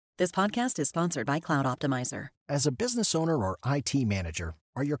This podcast is sponsored by Cloud Optimizer. As a business owner or IT manager,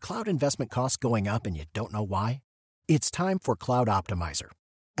 are your cloud investment costs going up and you don't know why? It's time for Cloud Optimizer.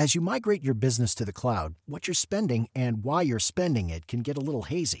 As you migrate your business to the cloud, what you're spending and why you're spending it can get a little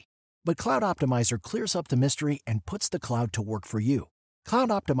hazy. But Cloud Optimizer clears up the mystery and puts the cloud to work for you. Cloud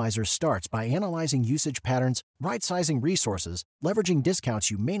Optimizer starts by analyzing usage patterns, right-sizing resources, leveraging discounts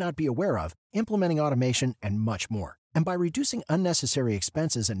you may not be aware of, implementing automation, and much more. And by reducing unnecessary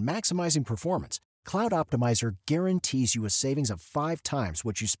expenses and maximizing performance, Cloud Optimizer guarantees you a savings of 5 times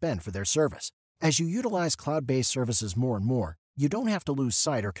what you spend for their service. As you utilize cloud-based services more and more, you don't have to lose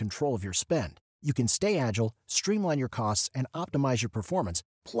sight or control of your spend. You can stay agile, streamline your costs, and optimize your performance,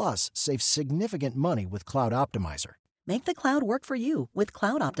 plus save significant money with Cloud Optimizer. Make the cloud work for you with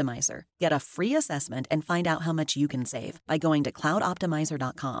Cloud Optimizer. Get a free assessment and find out how much you can save by going to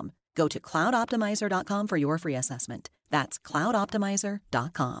cloudoptimizer.com. Go to cloudoptimizer.com for your free assessment. That's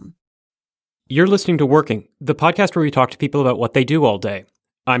cloudoptimizer.com. You're listening to Working, the podcast where we talk to people about what they do all day.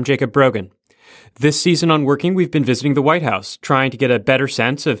 I'm Jacob Brogan. This season on Working, we've been visiting the White House, trying to get a better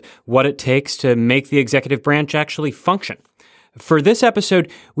sense of what it takes to make the executive branch actually function. For this episode,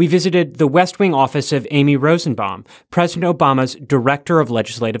 we visited the West Wing office of Amy Rosenbaum, President Obama's Director of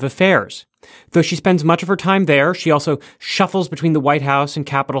Legislative Affairs. Though she spends much of her time there, she also shuffles between the White House and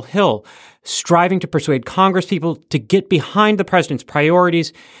Capitol Hill, striving to persuade Congresspeople to get behind the president's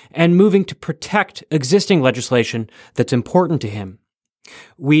priorities and moving to protect existing legislation that's important to him.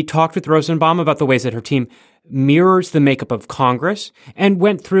 We talked with Rosenbaum about the ways that her team mirrors the makeup of Congress and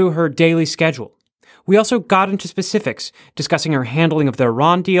went through her daily schedule. We also got into specifics, discussing her handling of the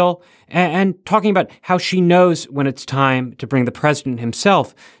Iran deal and talking about how she knows when it's time to bring the president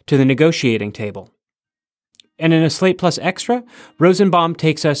himself to the negotiating table. And in a Slate Plus Extra, Rosenbaum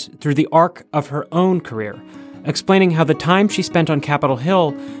takes us through the arc of her own career, explaining how the time she spent on Capitol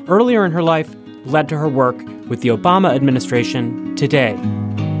Hill earlier in her life led to her work with the Obama administration today.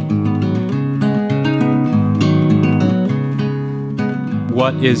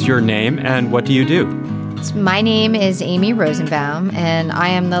 What is your name and what do you do? My name is Amy Rosenbaum, and I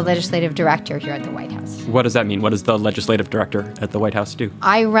am the legislative director here at the White House. What does that mean? What does the legislative director at the White House do?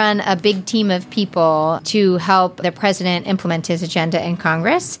 I run a big team of people to help the president implement his agenda in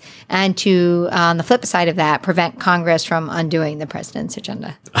Congress and to, on the flip side of that, prevent Congress from undoing the president's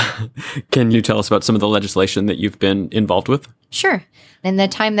agenda. Can you tell us about some of the legislation that you've been involved with? Sure. In the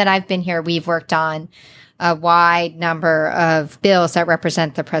time that I've been here, we've worked on a wide number of bills that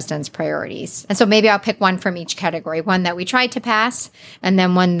represent the president's priorities. And so maybe I'll pick one from each category, one that we tried to pass, and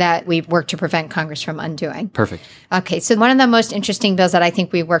then one that we worked to prevent Congress from undoing. Perfect. Okay, so one of the most interesting bills that I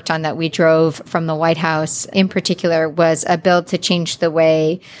think we worked on that we drove from the White House in particular was a bill to change the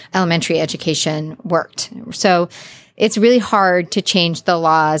way elementary education worked. So it's really hard to change the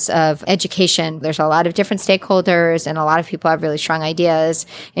laws of education. There's a lot of different stakeholders and a lot of people have really strong ideas,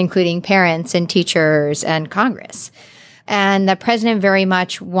 including parents and teachers and Congress. And the president very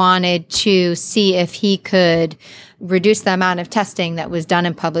much wanted to see if he could reduce the amount of testing that was done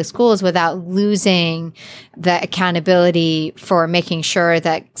in public schools without losing the accountability for making sure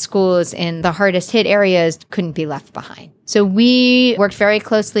that schools in the hardest hit areas couldn't be left behind. So we worked very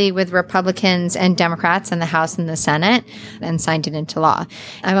closely with Republicans and Democrats in the House and the Senate and signed it into law.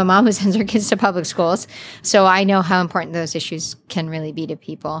 I'm a mom who sends her kids to public schools, so I know how important those issues can really be to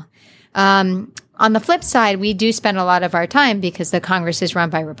people. On the flip side, we do spend a lot of our time, because the Congress is run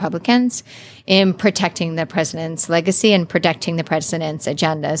by Republicans, in protecting the president's legacy and protecting the president's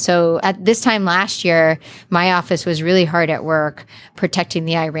agenda. So at this time last year, my office was really hard at work protecting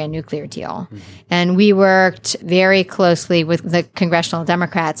the Iran nuclear deal. Mm-hmm. And we worked very closely with the congressional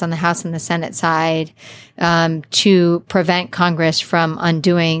Democrats on the House and the Senate side to prevent Congress from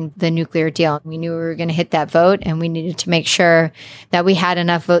undoing the nuclear deal. We knew we were going to hit that vote, and we needed to make sure that we had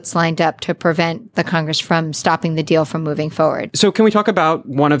enough votes lined up to prevent the Congress from stopping the deal from moving forward. So can we talk about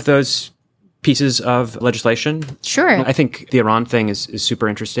one of those pieces of legislation? Sure. I think the Iran thing is super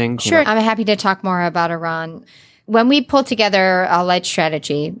interesting. Sure. I'm happy to talk more about Iran. When we pulled together a ledge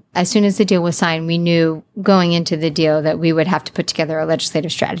strategy, as soon as the deal was signed, we knew going into the deal that we would have to put together a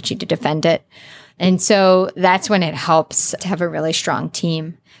legislative strategy to defend it. And so that's when it helps to have a really strong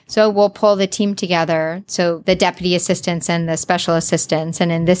team. So we'll pull the team together, so the deputy assistants and the special assistants. And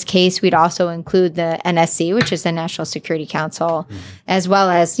in this case, we'd also include the NSC, which is the National Security Council, as well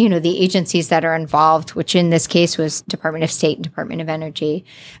as, the agencies that are involved, which in this case was Department of State and Department of Energy,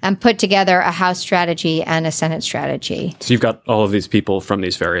 and put together a House strategy and a Senate strategy. So you've got all of these people from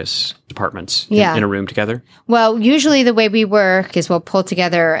these various departments in a room together? Well, usually the way we work is we'll pull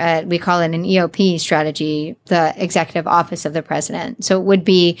together, we call it an EOP NSC strategy, the executive office of the president. So it would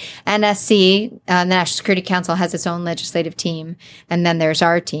be NSC, the National Security Council has its own legislative team, and then there's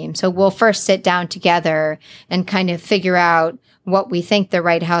our team. So we'll first sit down together and kind of figure out what we think the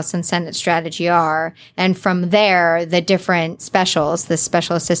right House and Senate strategy are. And from there, the different specials, the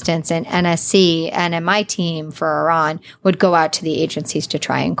special assistants in NSC and in my team for Iran would go out to the agencies to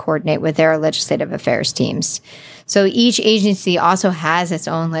try and coordinate with their legislative affairs teams. So each agency also has its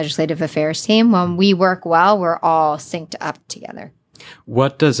own legislative affairs team. When we work well, we're all synced up together.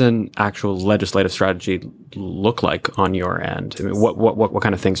 What does an actual legislative strategy look like on your end? I mean, what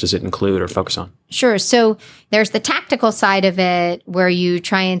kind of things does it include or focus on? Sure. So there's the tactical side of it where you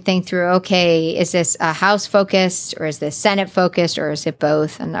try and think through, okay, is this a House focused or is this Senate focused or is it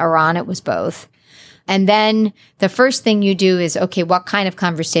both? And Iran, it was both. And then the first thing you do is, okay, what kind of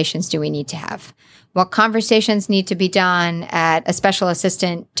conversations do we need to have? What conversations need to be done at a special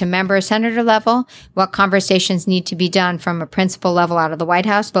assistant to member or senator level? What conversations need to be done from a principal level out of the White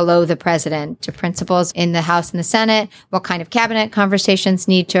House below the president to principals in the House and the Senate? What kind of cabinet conversations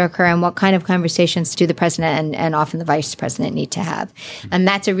need to occur? And what kind of conversations do the president and often the vice president need to have? And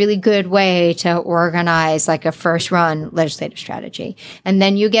that's a really good way to organize like a first run legislative strategy. And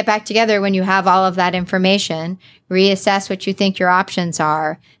then you get back together when you have all of that information, reassess what you think your options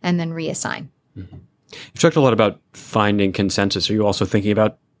are, and then reassign. Mm-hmm. You've talked a lot about finding consensus. Are you also thinking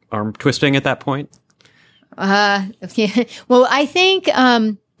about arm twisting at that point? Well, I think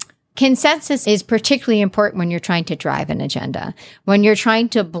consensus is particularly important when you're trying to drive an agenda. When you're trying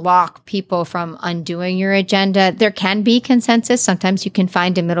to block people from undoing your agenda, there can be consensus. Sometimes you can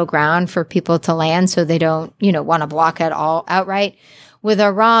find a middle ground for people to land so they don't, want to block it all outright. With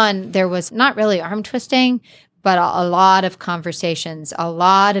Iran, there was not really arm twisting, but a lot of conversations, a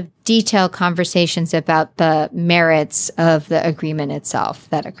lot of detailed conversations about the merits of the agreement itself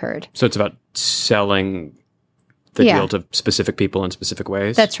that occurred. So it's about selling the deal to specific people in specific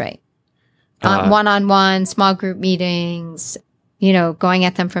ways? That's right. One-on-one, small group meetings, going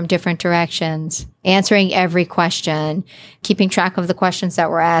at them from different directions, answering every question, keeping track of the questions that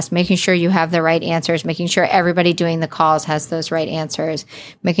were asked, making sure you have the right answers, making sure everybody doing the calls has those right answers,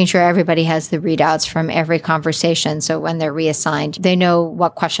 making sure everybody has the readouts from every conversation. So when they're reassigned, they know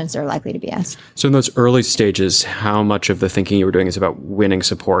what questions they're likely to be asked. So in those early stages, how much of the thinking you were doing is about winning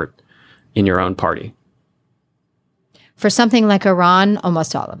support in your own party? For something like Iran,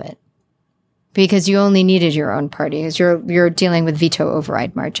 almost all of it. Because you only needed your own party, because you're dealing with veto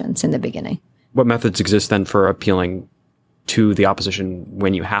override margins in the beginning. What methods exist then for appealing to the opposition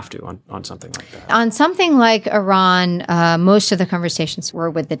when you have to on something like that? On something like Iran, most of the conversations were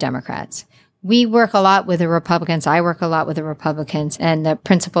with the Democrats. We work a lot with the Republicans. I work a lot with the Republicans, and the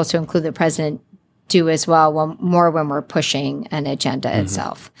principals to include the president do as well, more when we're pushing an agenda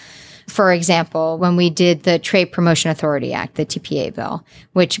itself. For example, when we did the Trade Promotion Authority Act, the TPA bill,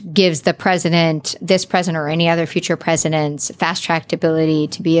 which gives the president, this president or any other future presidents, fast-tracked ability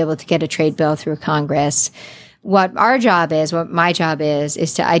to be able to get a trade bill through Congress. What my job is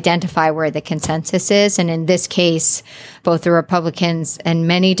to identify where the consensus is. And in this case, both the Republicans and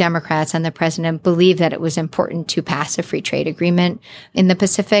many Democrats and the president believe that it was important to pass a free trade agreement in the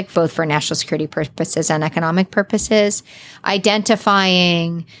Pacific, both for national security purposes and economic purposes,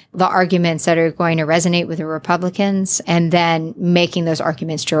 identifying the arguments that are going to resonate with the Republicans, and then making those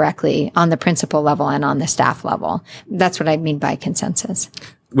arguments directly on the principal level and on the staff level. That's what I mean by consensus.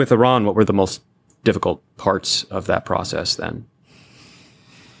 With Iran, what were the most difficult parts of that process then?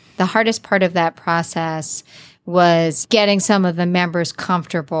 The hardest part of that process was getting some of the members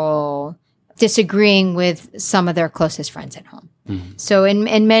comfortable disagreeing with some of their closest friends at home. Mm-hmm. So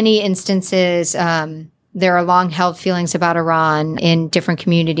in many instances, there are long-held feelings about Iran in different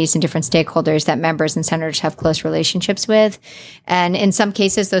communities and different stakeholders that members and senators have close relationships with. And in some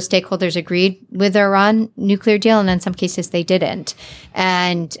cases, those stakeholders agreed with the Iran nuclear deal, and in some cases, they didn't.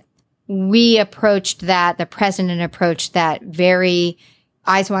 And we approached that, the president approached that very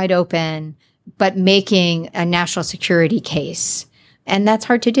eyes wide open, but making a national security case. And that's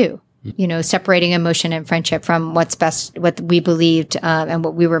hard to do, separating emotion and friendship from what's best, what we believed and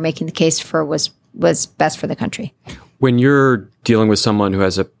what we were making the case for was best for the country. When you're dealing with someone who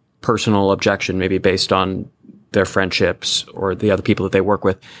has a personal objection, maybe based on their friendships or the other people that they work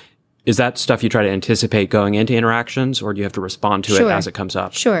with, is that stuff you try to anticipate going into interactions, or do you have to respond to it as it comes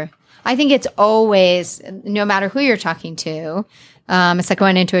up? Sure. I think it's always, no matter who you're talking to, it's like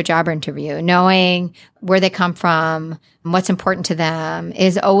going into a job interview. Knowing where they come from, what's important to them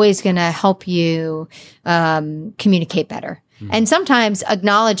is always going to help you communicate better. Mm-hmm. And sometimes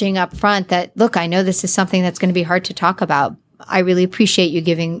acknowledging up front that, look, I know this is something that's going to be hard to talk about, I really appreciate you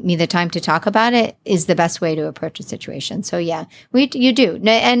giving me the time to talk about it is the best way to approach a situation. So yeah, you do.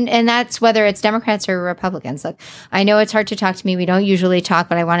 And that's whether it's Democrats or Republicans. Look, I know it's hard to talk to me. We don't usually talk,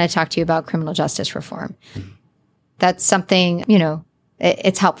 but I want to talk to you about criminal justice reform. That's something,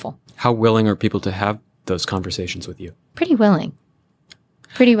 it's helpful. How willing are people to have those conversations with you? Pretty willing.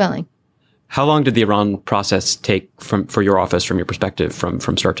 How long did the Iran process take for your office, from your perspective, from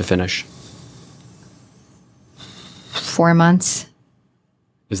start to finish? 4 months.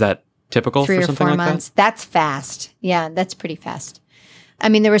 Is that typical for something like that? 3 or 4 months. That's fast. Yeah, that's pretty fast. I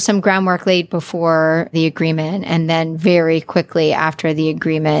mean, there was some groundwork laid before the agreement, and then very quickly after the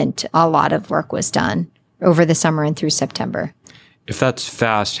agreement, a lot of work was done over the summer and through September. If that's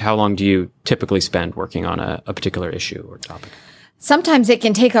fast, how long do you typically spend working on a particular issue or topic? Sometimes it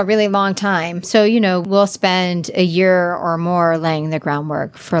can take a really long time. So, we'll spend a year or more laying the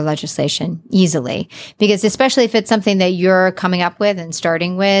groundwork for legislation easily. Because especially if it's something that you're coming up with and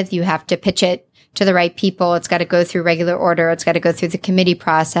starting with, you have to pitch it to the right people. It's got to go through regular order. It's got to go through the committee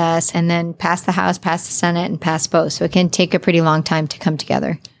process and then pass the House, pass the Senate, and pass both. So it can take a pretty long time to come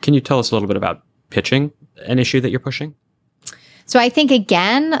together. Can you tell us a little bit about pitching an issue that you're pushing? So I think,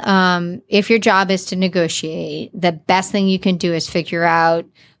 again, if your job is to negotiate, the best thing you can do is figure out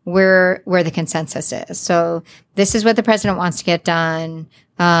where the consensus is. So this is what the president wants to get done.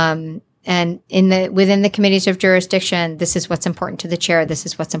 And within the committees of jurisdiction, this is what's important to the chair. This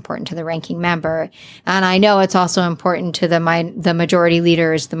is what's important to the ranking member. And I know it's also important to the majority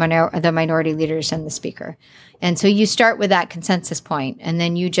leaders, the minority leaders, and the speaker. And so you start with that consensus point, and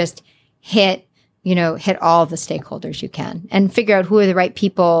then you just hit all the stakeholders you can and figure out who are the right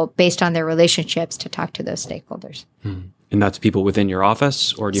people based on their relationships to talk to those stakeholders. And that's people within your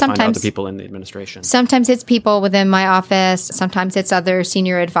office, or do you find out the people in the administration? Sometimes it's people within my office. Sometimes it's other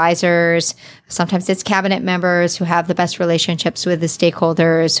senior advisors. Sometimes it's cabinet members who have the best relationships with the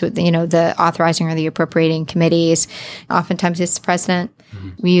stakeholders, the authorizing or the appropriating committees. Oftentimes it's the president. Mm-hmm.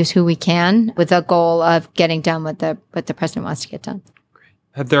 We use who we can with the goal of getting done what the president wants to get done. Great.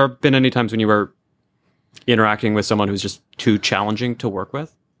 Have there been any times when you were interacting with someone who's just too challenging to work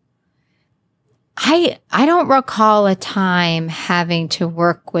with? I don't recall a time having to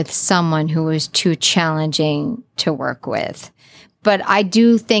work with someone who was too challenging to work with. But I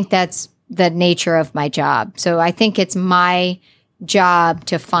do think that's the nature of my job. So I think it's my job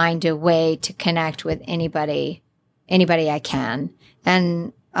to find a way to connect with anybody I can.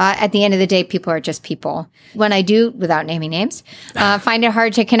 And at the end of the day, people are just people. When I do, without naming names, find it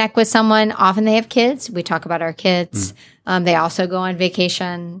hard to connect with someone, often they have kids. We talk about our kids. They also go on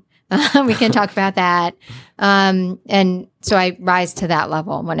vacation. We can talk about that. And so I rise to that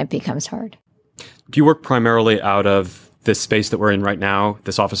level when it becomes hard. Do you work primarily out of this space that we're in right now,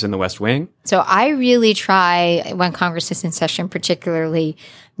 this office in the West Wing? So I really try, when Congress is in session particularly,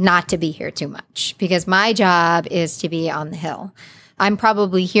 not to be here too much, because my job is to be on the Hill. I'm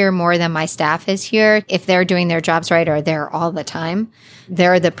probably here more than my staff is here. If they're doing their jobs right, are there all the time.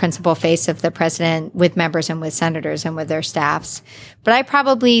 They're the principal face of the president with members and with senators and with their staffs. But I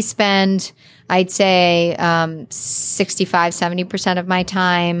probably spend, I'd say, 65, 70% of my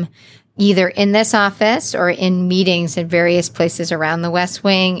time either in this office or in meetings in various places around the West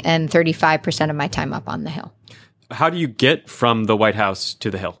Wing, and 35% of my time up on the Hill. How do you get from the White House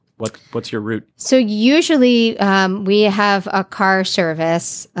to the Hill? What's your route? So usually we have a car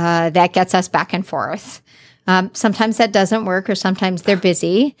service that gets us back and forth. Sometimes that doesn't work, or sometimes they're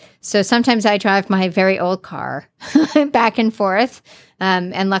busy. So sometimes I drive my very old car back and forth,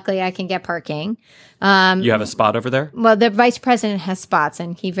 and luckily I can get parking. You have a spot over there? Well, the vice president has spots,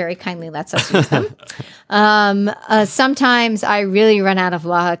 and he very kindly lets us use them. Sometimes I really run out of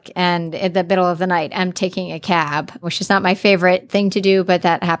luck, and in the middle of the night, I'm taking a cab, which is not my favorite thing to do, but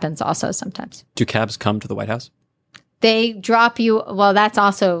that happens also sometimes. Do cabs come to the White House? They drop you. Well, that's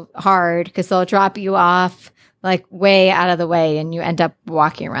also hard, because they'll drop you off like way out of the way, and you end up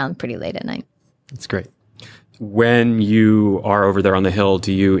walking around pretty late at night. That's great. When you are over there on the Hill,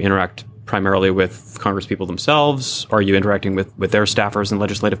 do you interact primarily with congresspeople themselves? Or are you interacting with their staffers and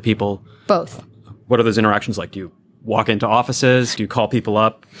legislative people? Both. What are those interactions like? Do you walk into offices? Do you call people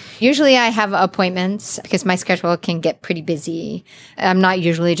up? Usually I have appointments because my schedule can get pretty busy. I'm not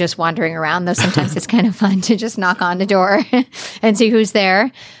usually just wandering around, though sometimes it's kind of fun to just knock on the door and see who's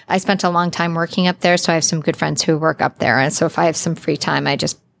there. I spent a long time working up there, so I have some good friends who work up there. And so if I have some free time, I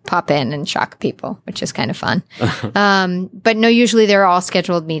just pop in and shock people, which is kind of fun. But no, usually they're all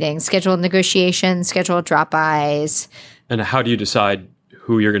scheduled meetings, scheduled negotiations, scheduled drop-bys. And how do you decide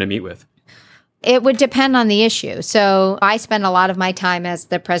who you're going to meet with? It would depend on the issue. So I spend a lot of my time as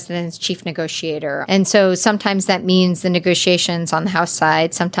the president's chief negotiator. And so sometimes that means the negotiations on the House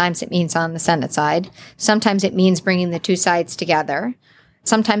side. Sometimes it means on the Senate side. Sometimes it means bringing the two sides together.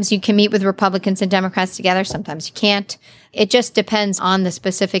 Sometimes you can meet with Republicans and Democrats together. Sometimes you can't. It just depends on the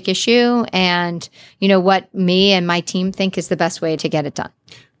specific issue and, what me and my team think is the best way to get it done.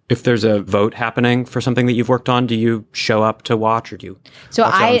 If there's a vote happening for something that you've worked on, do you show up to watch or do you? So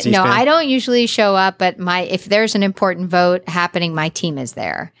I don't usually show up, but if there's an important vote happening, my team is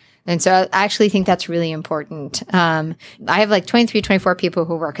there. And so I actually think that's really important. I have like 23, 24 people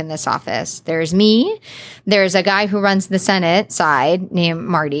who work in this office. There's me. There's a guy who runs the Senate side named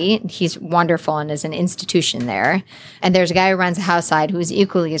Marty. He's wonderful and is an institution there. And there's a guy who runs the House side who's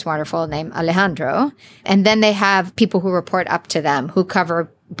equally as wonderful named Alejandro. And then they have people who report up to them who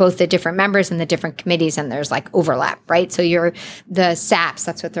cover both the different members and the different committees, and there's like overlap, right? So you're the SAPs,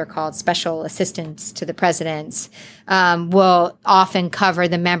 that's what they're called, special assistants to the presidents, will often cover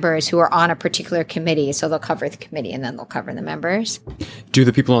the members who are on a particular committee. So they'll cover the committee and then they'll cover the members. Do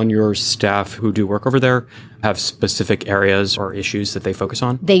the people on your staff who do work over there have specific areas or issues that they focus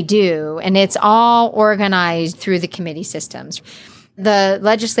on? They do, and it's all organized through the committee systems. The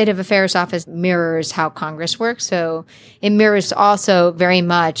Legislative Affairs Office mirrors how Congress works. So it mirrors also very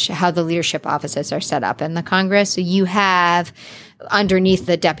much how the leadership offices are set up in the Congress. So you have underneath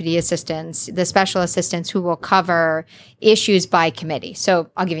the deputy assistants, the special assistants who will cover issues by committee.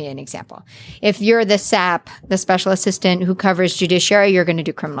 So I'll give you an example. If you're the SAP, the special assistant who covers judiciary, you're going to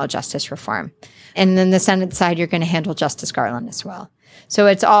do criminal justice reform. And then the Senate side, you're going to handle Justice Garland as well. So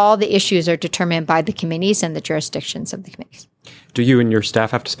it's all the issues are determined by the committees and the jurisdictions of the committees. Do you and your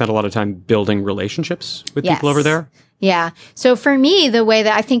staff have to spend a lot of time building relationships with people over there? Yeah. So for me, the way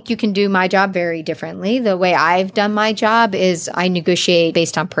that I think you can do my job very differently, the way I've done my job is I negotiate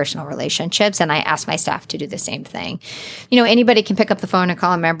based on personal relationships, and I ask my staff to do the same thing. Anybody can pick up the phone and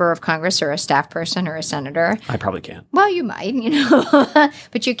call a member of Congress or a staff person or a senator. I probably can't. Well, you might,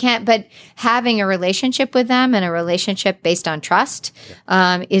 but you can't. But having a relationship with them and a relationship based on trust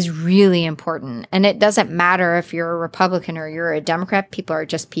is really important. And it doesn't matter if you're a Republican or you're a Democrat. People are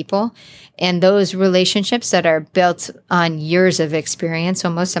just people. And those relationships that are built on years of experience. So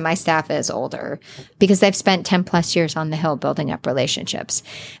most of my staff is older because they've spent 10 plus years on the Hill building up relationships.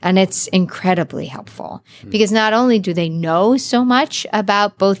 And it's incredibly helpful because not only do they know so much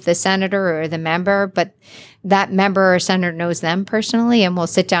about both the senator or the member, but that member or senator knows them personally and will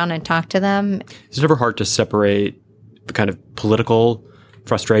sit down and talk to them. Is it ever hard to separate the kind of political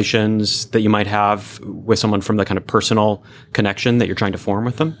frustrations that you might have with someone from the kind of personal connection that you're trying to form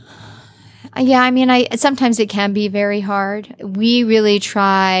with them? Yeah, sometimes it can be very hard. We really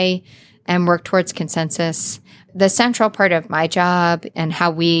try and work towards consensus. The central part of my job and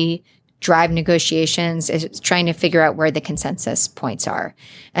how we drive negotiations is trying to figure out where the consensus points are.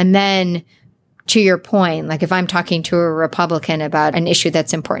 And then to your point, like if I'm talking to a Republican about an issue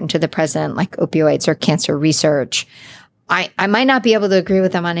that's important to the president, like opioids or cancer research, I might not be able to agree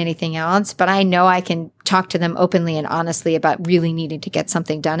with them on anything else, but I know I can talk to them openly and honestly about really needing to get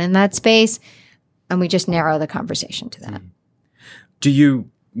something done in that space. And we just narrow the conversation to that. Do you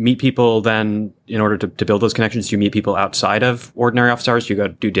meet people then in order to build those connections? Do you meet people outside of ordinary office hours? Do you go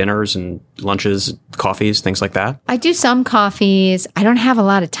do dinners and lunches, coffees, things like that? I do some coffees. I don't have a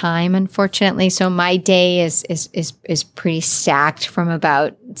lot of time, unfortunately. So my day is pretty stacked from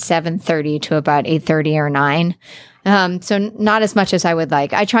about 7:30 to about 8:30 or 9. So not as much as I would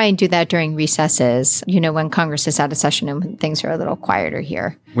like. I try and do that during recesses, when Congress is out of session and when things are a little quieter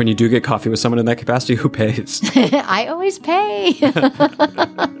here. When you do get coffee with someone in that capacity, who pays? I always pay.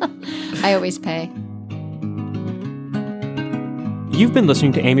 I always pay. You've been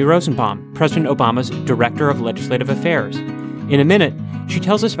listening to Amy Rosenbaum, President Obama's Director of Legislative Affairs. In a minute, she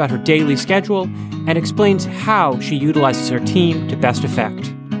tells us about her daily schedule and explains how she utilizes her team to best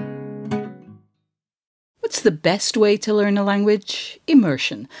effect. What's the best way to learn a language?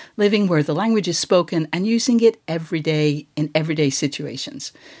 Immersion, living where the language is spoken and using it every day in everyday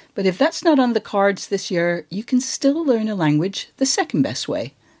situations. But if that's not on the cards this year, you can still learn a language the second best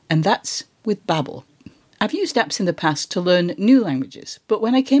way, and that's with Babbel. I've used apps in the past to learn new languages, but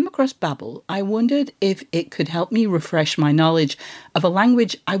when I came across Babbel, I wondered if it could help me refresh my knowledge of a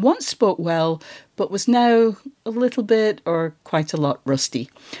language I once spoke well, but was now a little bit or quite a lot rusty.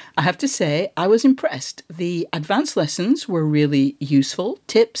 I have to say, I was impressed. The advanced lessons were really useful,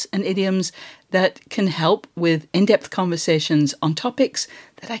 tips and idioms that can help with in-depth conversations on topics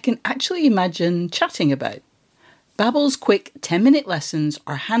that I can actually imagine chatting about. Babbel's quick 10-minute lessons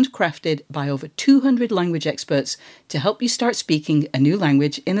are handcrafted by over 200 language experts to help you start speaking a new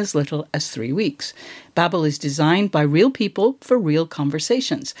language in as little as 3 weeks. Babbel is designed by real people for real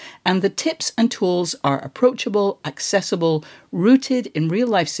conversations, and the tips and tools are approachable, accessible, rooted in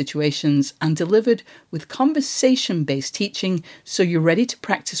real-life situations, and delivered with conversation-based teaching so you're ready to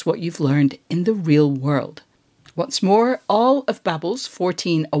practice what you've learned in the real world. What's more, all of Babbel's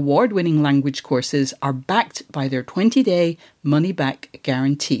 14 award-winning language courses are backed by their 20-day money-back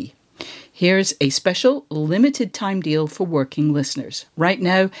guarantee. Here's a special limited-time deal for working listeners. Right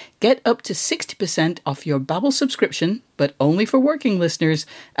now, get up to 60% off your Babbel subscription, but only for working listeners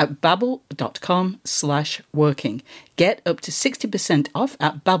at babbel.com/working. Get up to 60% off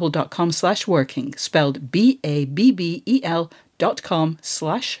at babbel.com/working, spelled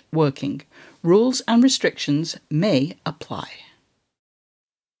BABBEL.com/working. Rules and restrictions may apply.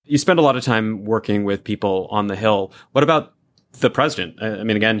 You spend a lot of time working with people on the Hill. What about the president? I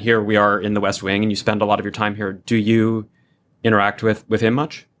mean, again, here we are in the West Wing and you spend a lot of your time here. Do you interact with him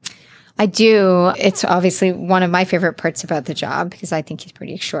much? I do. It's obviously one of my favorite parts about the job because I think he's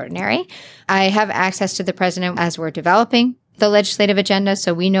pretty extraordinary. I have access to the president as we're developing the legislative agenda,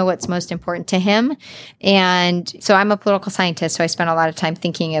 so we know what's most important to him. And so I'm a political scientist, so I spend a lot of time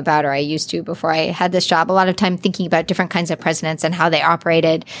thinking about, or I used to before I had this job, a lot of time thinking about different kinds of presidents and how they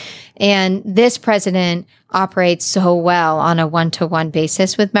operated. And this president operates so well on a one-to-one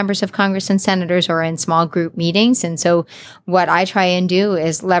basis with members of Congress and senators or in small group meetings. And so what I try and do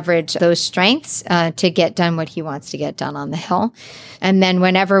is leverage those strengths to get done what he wants to get done on the Hill. And then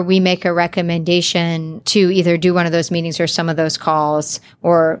whenever we make a recommendation to either do one of those meetings or some of those calls,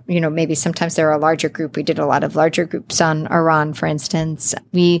 or, you know, maybe sometimes they're a larger group. We did a lot of larger groups on Iran, for instance.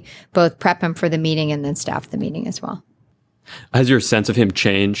 We both prep him for the meeting and then staff the meeting as well. Has your sense of him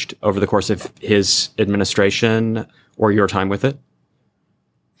changed over the course of his administration or your time with it?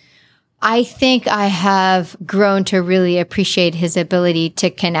 I think I have grown to really appreciate his ability to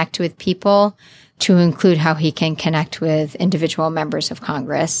connect with people, to include how he can connect with individual members of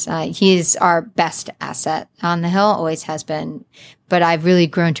Congress. He is our best asset on the Hill, always has been, but I've really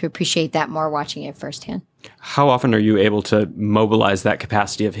grown to appreciate that more watching it firsthand. How often are you able to mobilize that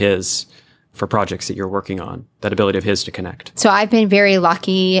capacity of his for projects that you're working on, that ability of his to connect? So I've been very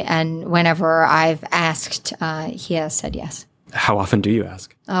lucky, and whenever I've asked, he has said yes. How often do you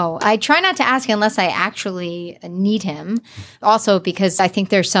ask? Oh, I try not to ask unless I actually need him. Also, because I think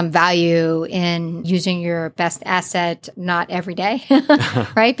there's some value in using your best asset not every day,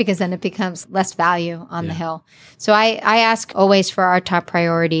 right? Because then it becomes less value on the Hill. So I ask always for our top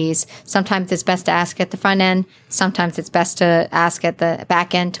priorities. Sometimes it's best to ask at the front end. Sometimes it's best to ask at the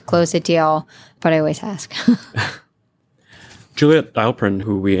back end to close a deal. But I always ask. Juliet Eilperin,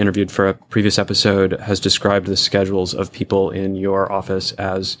 who we interviewed for a previous episode, has described the schedules of people in your office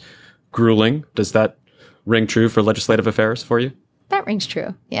as grueling. Does that ring true for legislative affairs for you? That rings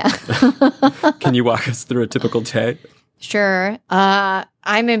true, yeah. Can you walk us through a typical day? Sure.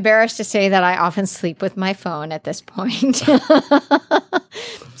 I'm embarrassed to say that I often sleep with my phone at this point.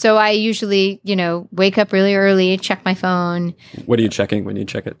 So I usually, wake up really early, check my phone. What are you checking when you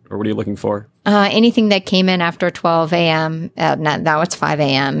check it? Or what are you looking for? Anything that came in after 12 a.m. Now it's 5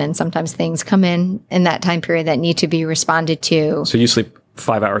 a.m. And sometimes things come in that time period that need to be responded to. So you sleep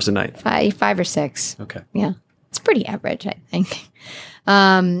 5 hours a night? Five or six. Okay. Yeah. It's pretty average, I think.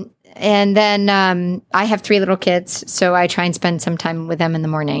 And then I have 3 little kids, so I try and spend some time with them in the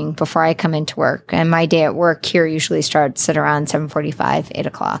morning before I come into work. And my day at work here usually starts at around 7:45, 8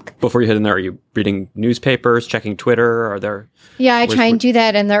 o'clock. Before you head in there, are you reading newspapers, checking Twitter? Are there... Yeah, I try and do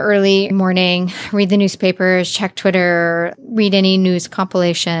that in the early morning. Read the newspapers, check Twitter, read any news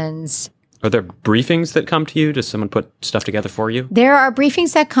compilations. Are there briefings that come to you? Does someone put stuff together for you? There are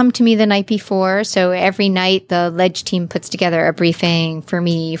briefings that come to me the night before. So every night, the Ledge team puts together a briefing for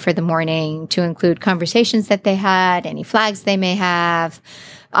me for the morning to include conversations that they had, any flags they may have.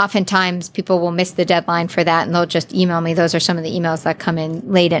 Oftentimes, people will miss the deadline for that, and they'll just email me. Those are some of the emails that come in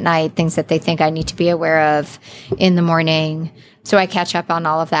late at night, things that they think I need to be aware of in the morning. So I catch up on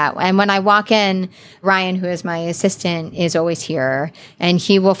all of that. And when I walk in, Ryan, who is my assistant, is always here, and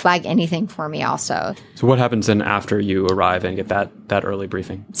he will flag anything for me also. So what happens then after you arrive and get that early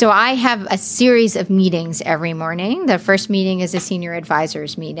briefing? So I have a series of meetings every morning. The first meeting is a senior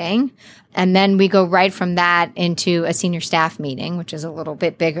advisors meeting. And then we go right from that into a senior staff meeting, which is a little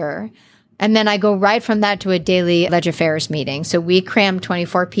bit bigger. And then I go right from that to a daily Ledge Affairs meeting. So we cram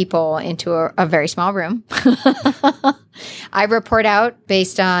 24 people into a very small room. I report out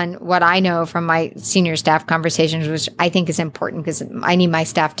based on what I know from my senior staff conversations, which I think is important because I need my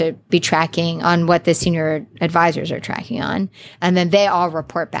staff to be tracking on what the senior advisors are tracking on. And then they all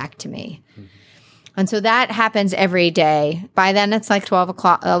report back to me. And so that happens every day. By then it's like 12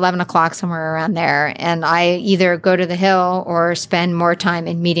 o'clock, 11 o'clock, somewhere around there. And I either go to the Hill or spend more time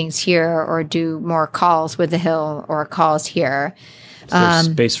in meetings here or do more calls with the Hill or calls here. Is there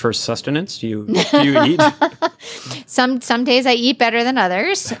space for sustenance? Do you eat? Some days I eat better than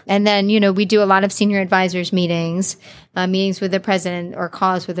others. And then, we do a lot of senior advisors meetings, meetings with the president or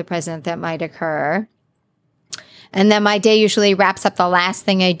calls with the president that might occur. And then my day usually wraps up. The last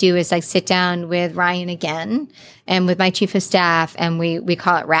thing I do is I sit down with Ryan again and with my chief of staff, and we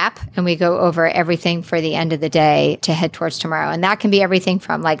call it wrap, and we go over everything for the end of the day to head towards tomorrow. And that can be everything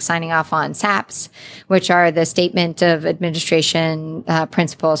from like signing off on SAPs, which are the Statement of Administration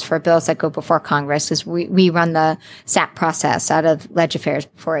principles for bills that go before Congress, because we run the SAP process out of Ledge Affairs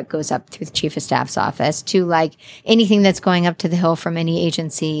before it goes up through the chief of staff's office, to like anything that's going up to the Hill from any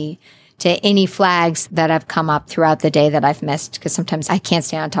agency, to any flags that have come up throughout the day that I've missed, because sometimes I can't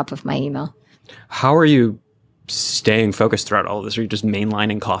stay on top of my email. How are you staying focused throughout all of this? Are you just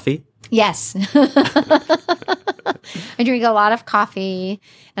mainlining coffee? Yes. I drink a lot of coffee.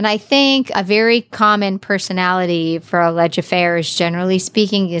 And I think a very common personality for a Ledge Affairs, generally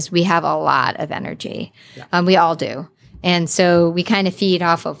speaking, is we have a lot of energy. Yeah. We all do. And so we kind of feed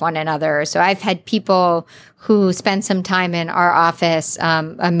off of one another. So I've had people who spend some time in our office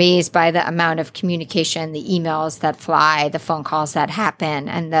amazed by the amount of communication, the emails that fly, the phone calls that happen,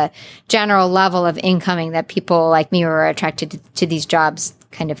 and the general level of incoming that people like me who are attracted to these jobs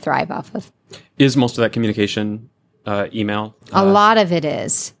kind of thrive off of. Is most of that communication email? A lot of it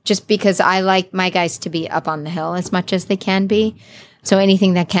is, just because I like my guys to be up on the Hill as much as they can be. So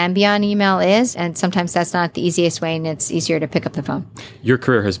anything that can be on email is, and sometimes that's not the easiest way, and it's easier to pick up the phone. Your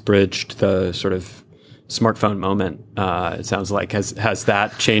career has bridged the sort of smartphone moment, it sounds like. Has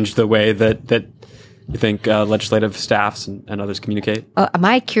that changed the way that you think legislative staffs and others communicate?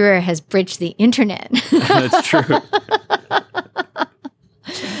 My career has bridged the internet. That's true.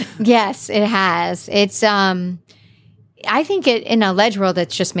 Yes, it has. It's, I think in a Ledge world,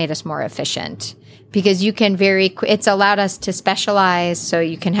 it's just made us more efficient. Because you can it's allowed us to specialize, so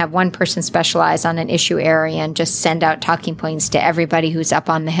you can have one person specialize on an issue area and just send out talking points to everybody who's up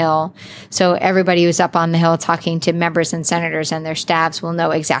on the Hill. So everybody who's up on the Hill talking to members and senators and their staffs will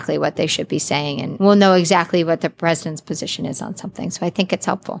know exactly what they should be saying, and will know exactly what the president's position is on something. So I think it's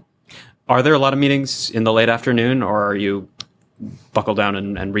helpful. Are there a lot of meetings in the late afternoon, or are you buckle down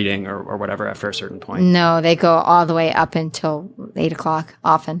and reading or whatever after a certain point? No, they go all the way up until 8 o'clock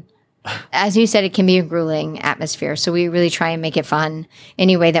often. As you said, it can be a grueling atmosphere. So we really try and make it fun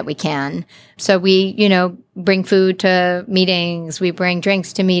any way that we can. So we, bring food to meetings. We bring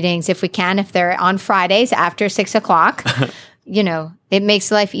drinks to meetings if we can, if they're on Fridays after 6 o'clock. It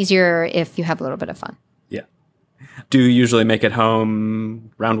makes life easier if you have a little bit of fun. Yeah. Do you usually make it home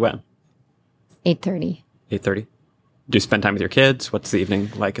around when? 8:30. 8:30. Do you spend time with your kids? What's the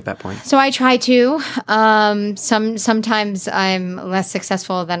evening like at that point? So I try to. Sometimes I'm less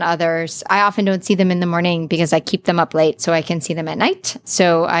successful than others. I often don't see them in the morning because I keep them up late so I can see them at night.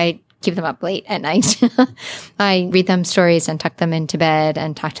 So I keep them up late at night. I read them stories and tuck them into bed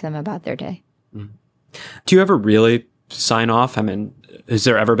and talk to them about their day. Mm. Do you ever really sign off? I mean, has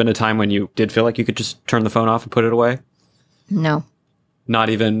there ever been a time when you did feel like you could just turn the phone off and put it away? No. Not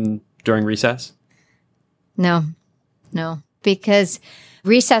even during recess? No, because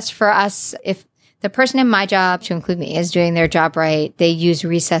recess for us, if the person in my job, to include me, is doing their job right, they use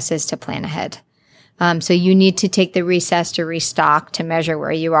recesses to plan ahead. So you need to take the recess to restock, to measure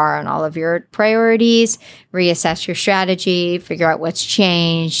where you are on all of your priorities, reassess your strategy, figure out what's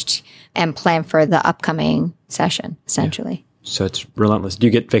changed, and plan for the upcoming session, essentially. Yeah. So it's relentless. Do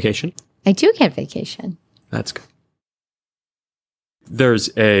you get vacation? I do get vacation. That's good. There's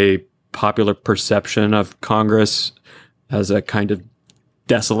a popular perception of Congress as a kind of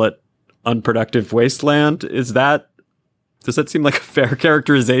desolate, unproductive wasteland. Does that seem like a fair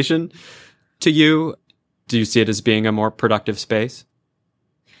characterization to you? Do you see it as being a more productive space?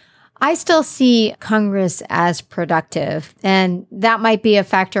 I still see Congress as productive, and that might be a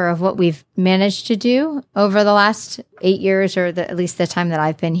factor of what we've managed to do over the last 8 years, or at least the time that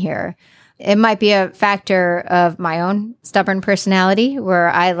I've been here. It might be a factor of my own stubborn personality, where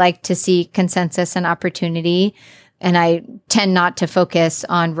I like to see consensus and opportunity, and I tend not to focus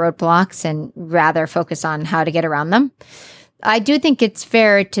on roadblocks and rather focus on how to get around them. I do think it's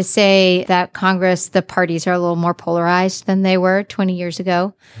fair to say that Congress, the parties are a little more polarized than they were 20 years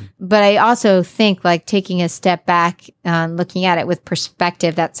ago. But I also think like taking a step back, looking at it with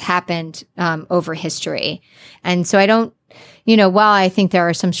perspective, that's happened over history. And so I don't, while I think there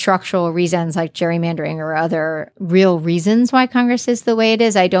are some structural reasons like gerrymandering or other real reasons why Congress is the way it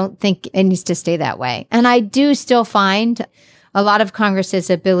is, I don't think it needs to stay that way. And I do still find a lot of Congress's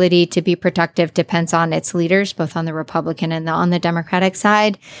ability to be productive depends on its leaders, both on the Republican and on the Democratic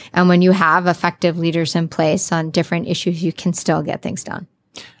side. And when you have effective leaders in place on different issues, you can still get things done.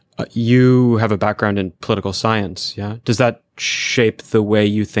 You have a background in political science, yeah? Does that shape the way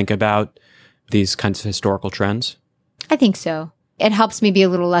you think about these kinds of historical trends? I think so. It helps me be a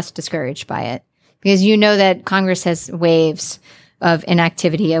little less discouraged by it because you know that Congress has waves of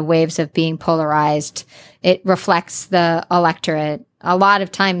inactivity, of waves of being polarized. It reflects the electorate. A lot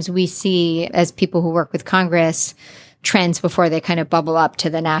of times we see, as people who work with Congress, trends before they kind of bubble up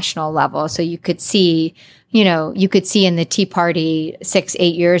to the national level. So you could see, in the Tea Party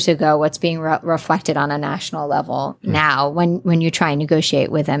 6-8 years ago, what's being reflected on a national level now when you try and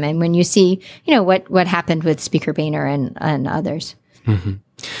negotiate with them. And when you see, what happened with Speaker Boehner and others. Mm-hmm.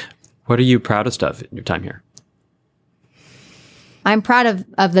 What are you proudest of in your time here? I'm proud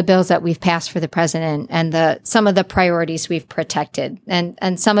of the bills that we've passed for the president and some of the priorities we've protected.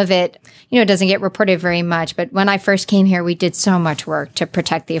 And some of it, doesn't get reported very much. But when I first came here, we did so much work to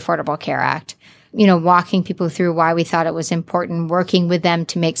protect the Affordable Care Act, walking people through why we thought it was important, working with them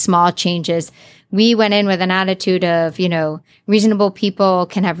to make small changes. We went in with an attitude of, reasonable people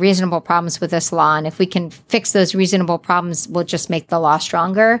can have reasonable problems with this law. And if we can fix those reasonable problems, we'll just make the law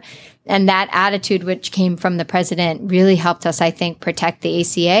stronger. And that attitude, which came from the president, really helped us, I think, protect the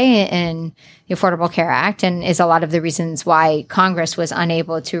ACA and the Affordable Care Act, and is a lot of the reasons why Congress was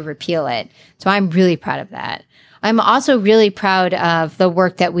unable to repeal it. So I'm really proud of that. I'm also really proud of the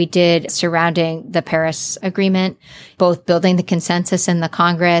work that we did surrounding the Paris Agreement, both building the consensus in the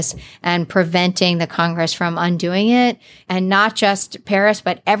Congress and preventing the Congress from undoing it. And not just Paris,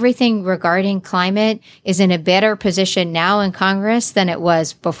 but everything regarding climate is in a better position now in Congress than it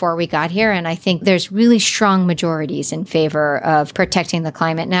was before we got here. And I think there's really strong majorities in favor of protecting the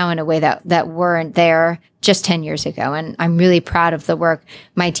climate now in a way that weren't there just 10 years ago. And I'm really proud of the work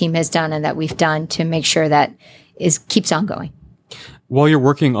my team has done and that we've done to make sure that keeps on going. While you're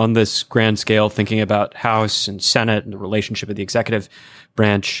working on this grand scale, thinking about House and Senate and the relationship of the executive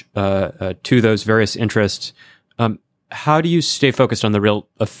branch to those various interests, how do you stay focused on the real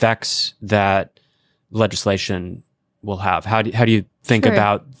effects that legislation will have? How do you think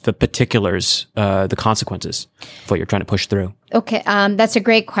about the particulars, the consequences of what you're trying to push through? Okay, that's a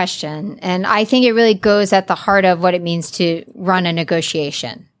great question. And I think it really goes at the heart of what it means to run a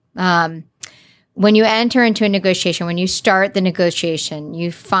negotiation. When you enter into a negotiation, when you start the negotiation, you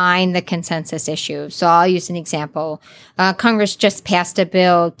find the consensus issue. So I'll use an example. Congress just passed a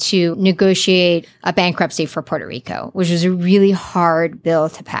bill to negotiate a bankruptcy for Puerto Rico, which was a really hard bill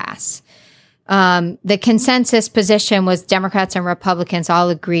to pass. The consensus position was Democrats and Republicans all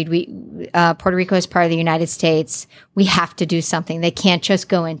agreed Puerto Rico is part of the United States. We have to do something. They can't just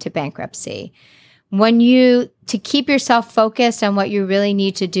go into bankruptcy. To keep yourself focused on what you really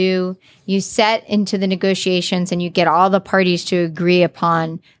need to do, you set into the negotiations and you get all the parties to agree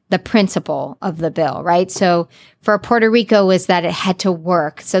upon the principle of the bill, right? So for Puerto Rico was that it had to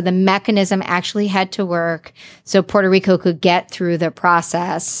work. So the mechanism actually had to work so Puerto Rico could get through the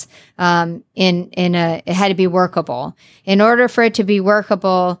process. It had to be workable. In order for it to be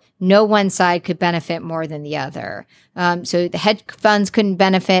workable, no one side could benefit more than the other. So the hedge funds couldn't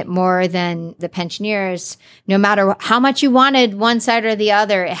benefit more than the pensioners. No matter how much you wanted one side or the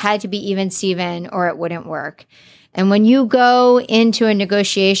other, it had to be even-steven or it wouldn't work. And when you go into a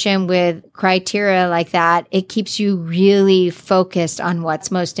negotiation with criteria like that, it keeps you really focused on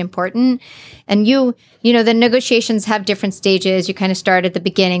what's most important. And the negotiations have different stages. You kind of start at the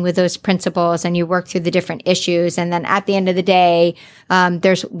beginning with those principles and you work through the different issues. And then at the end of the day,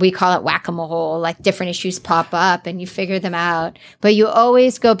 we call it whack-a-mole, like different issues pop up and you figure them out. But you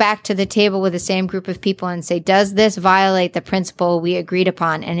always go back to the table with the same group of people and say, does this violate the principle we agreed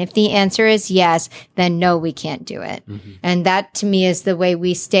upon? And if the answer is yes, then no, we can't do it. Mm-hmm. And that to me is the way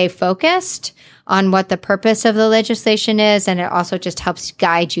we stay focused on what the purpose of the legislation is. And it also just helps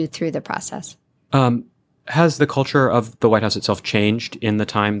guide you through the process. Has the culture of the White House itself changed in the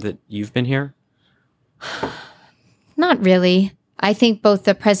time that you've been here? Not really. I think both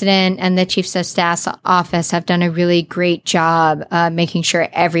the president and the chief of staff's office have done a really great job making sure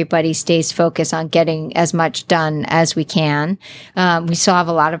everybody stays focused on getting as much done as we can. We still have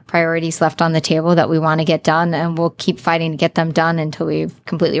a lot of priorities left on the table that we want to get done, and we'll keep fighting to get them done until we've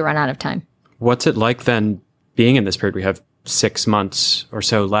completely run out of time. What's it like then being in this period? We have 6 months or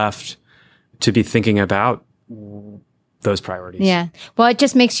so left to be thinking about those priorities. Yeah. Well, it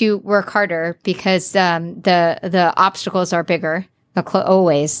just makes you work harder because the obstacles are bigger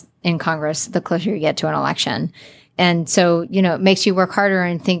always in Congress the closer you get to an election. And so, it makes you work harder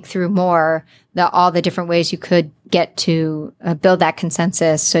and think through more all the different ways you could get to build that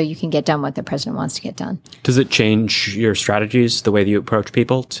consensus so you can get done what the president wants to get done. Does it change your strategies, the way that you approach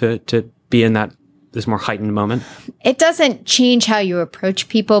people to be in this more heightened moment? It doesn't change how you approach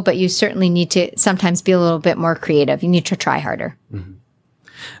people, but you certainly need to sometimes be a little bit more creative. You need to try harder. Mm-hmm.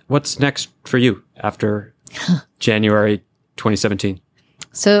 What's next for you after January 2017?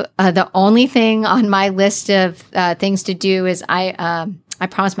 So the only thing on my list of things to do is I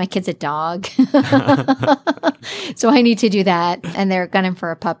promised my kids a dog. So I need to do that. And they're gunning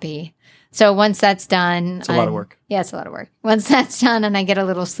for a puppy. So once that's done... It's a lot of work. Yeah, it's a lot of work. Once that's done and I get a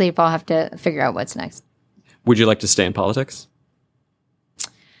little sleep, I'll have to figure out what's next. Would you like to stay in politics?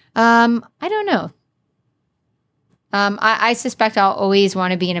 I don't know. I suspect I'll always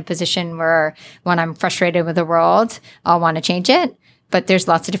want to be in a position where when I'm frustrated with the world, I'll want to change it. But there's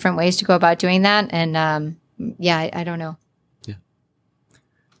lots of different ways to go about doing that. And I don't know. Yeah.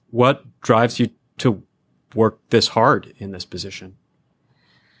 What drives you to work this hard in this position?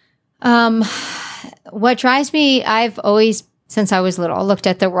 What drives me, I've always, since I was little, looked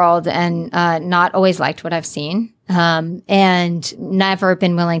at the world and not always liked what I've seen, and never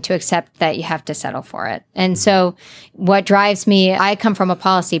been willing to accept that you have to settle for it. And so what drives me, I come from a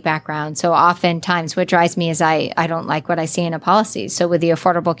policy background, so oftentimes what drives me is I don't like what I see in a policy. So with the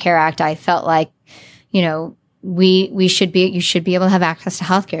Affordable Care Act, I felt like, you should be able to have access to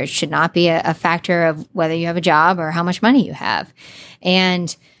healthcare. It should not be a factor of whether you have a job or how much money you have.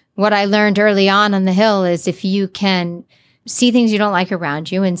 And what I learned early on the Hill is if you can see things you don't like around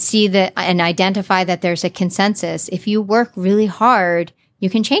you and see that and identify that there's a consensus, if you work really hard, you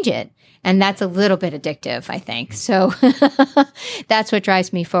can change it. And that's a little bit addictive, I think. So that's what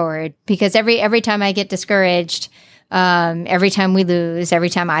drives me forward, because every time I get discouraged, every time we lose, every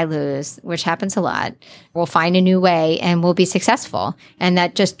time I lose, which happens a lot, we'll find a new way and we'll be successful. And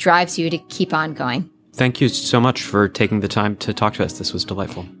that just drives you to keep on going. Thank you so much for taking the time to talk to us. This was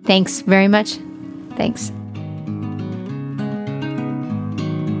delightful. Thanks very much. Thanks.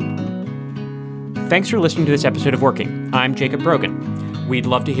 Thanks for listening to this episode of Working. I'm Jacob Brogan. We'd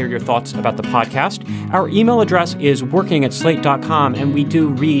love to hear your thoughts about the podcast. Our email address is working@slate.com, and we do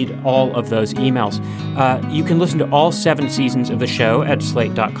read all of those emails. You can listen to all 7 seasons of the show at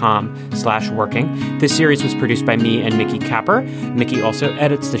slate.com/working. This series was produced by me and Mickey Capper. Mickey also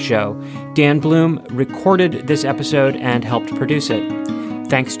edits the show. Dan Bloom recorded this episode and helped produce it.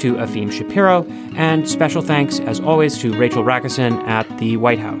 Thanks to Afim Shapiro, and special thanks, as always, to Rachel Rakusin at the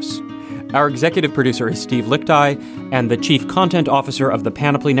White House. Our executive producer is Steve Lichtai, and the chief content officer of the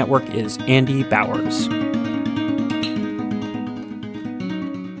Panoply Network is Andy Bowers.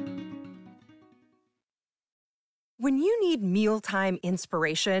 When you need mealtime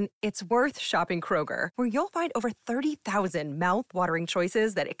inspiration, it's worth shopping Kroger, where you'll find over 30,000 mouth-watering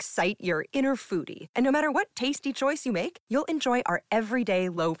choices that excite your inner foodie. And no matter what tasty choice you make, you'll enjoy our everyday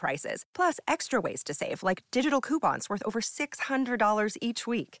low prices, plus extra ways to save, like digital coupons worth over $600 each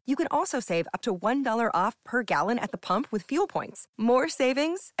week. You can also save up to $1 off per gallon at the pump with fuel points. More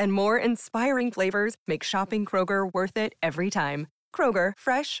savings and more inspiring flavors make shopping Kroger worth it every time. Kroger,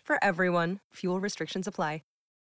 fresh for everyone. Fuel restrictions apply.